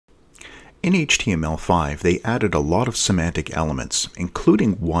In HTML5, they added a lot of semantic elements,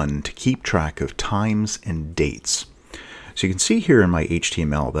 including one to keep track of times and dates. So you can see here in my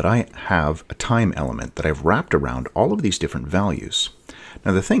HTML that I have a time element that I've wrapped around all of these different values.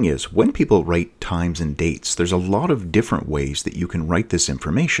 Now the thing is, when people write times and dates, there's a lot of different ways that you can write this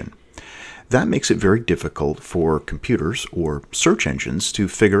information. That makes it very difficult for computers or search engines to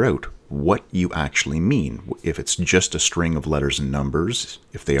figure out what you actually mean, if it's just a string of letters and numbers,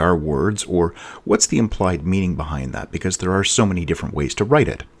 if they are words, or what's the implied meaning behind that, because there are so many different ways to write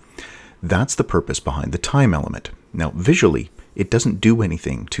it. That's the purpose behind the time element. Now visually, it doesn't do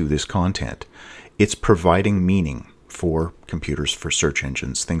anything to this content. It's providing meaning for computers, for search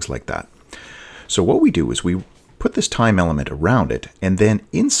engines, things like that. So what we do is we put this time element around it, and then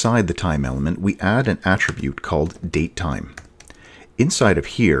inside the time element we add an attribute called DateTime. Inside of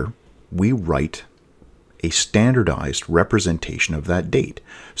here we write a standardized representation of that date.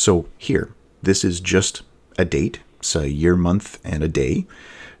 So here, this is just a date, it's a year, month, and a day.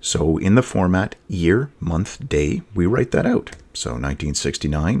 So in the format year, month, day, we write that out. So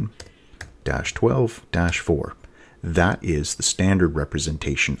 1969-12-4. That is the standard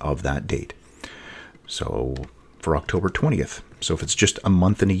representation of that date. So for October 20th. So if it's just a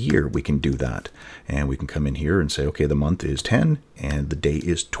month and a year, we can do that. And we can come in here and say, okay, the month is 10 and the day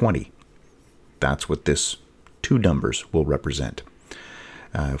is 20. That's what this two numbers will represent.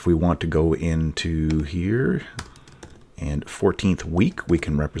 If we want to go into here and 14th week, we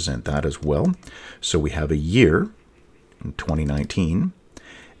can represent that as well. So we have a year in 2019,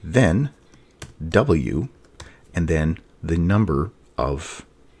 then W, and then the number of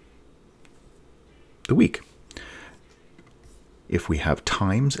the week. If we have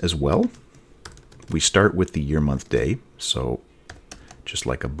times as well, we start with the year, month, day. So just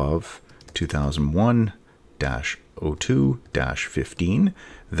like above, 2001-02-15,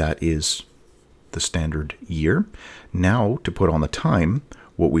 that is the standard year. Now to put on the time,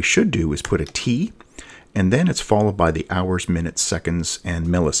 what we should do is put a T, and then it's followed by the hours, minutes, seconds, and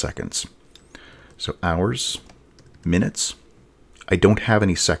milliseconds. So hours, minutes. I don't have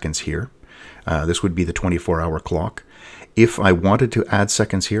any seconds here. This would be the 24-hour clock. If I wanted to add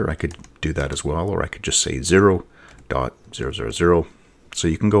seconds here, I could do that as well, or I could just say 0.000. So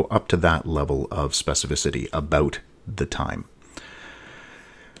you can go up to that level of specificity about the time.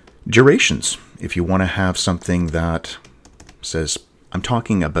 Durations. If you want to have something that says, I'm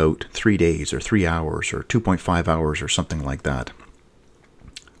talking about 3 days or 3 hours or 2.5 hours or something like that,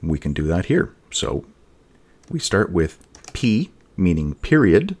 we can do that here. So we start with P, meaning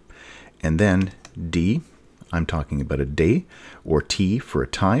period, and then D, I'm talking about a day, or T for a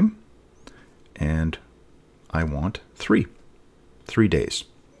time, and I want 3 days.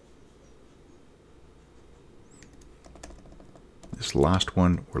 This last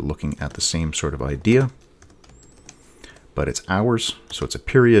one, we're looking at the same sort of idea, but it's hours, so it's a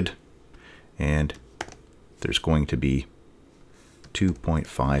period, and there's going to be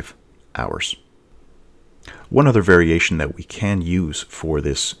 2.5 hours. One other variation that we can use for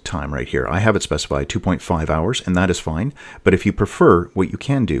this time right here, I have it specified 2.5 hours, and that is fine. But if you prefer, what you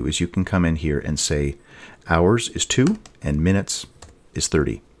can do is you can come in here and say hours is 2 and minutes is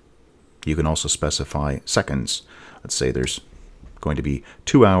 30. You can also specify seconds. Let's say there's going to be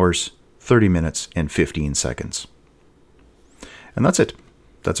 2 hours, 30 minutes, and 15 seconds. And that's it.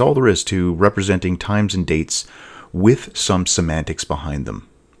 That's all there is to representing times and dates with some semantics behind them.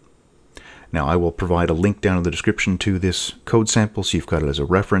 Now, I will provide a link down in the description to this code sample, so you've got it as a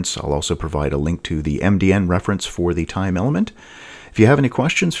reference. I'll also provide a link to the MDN reference for the time element. If you have any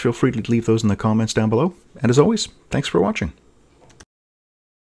questions, feel free to leave those in the comments down below. And as always, thanks for watching.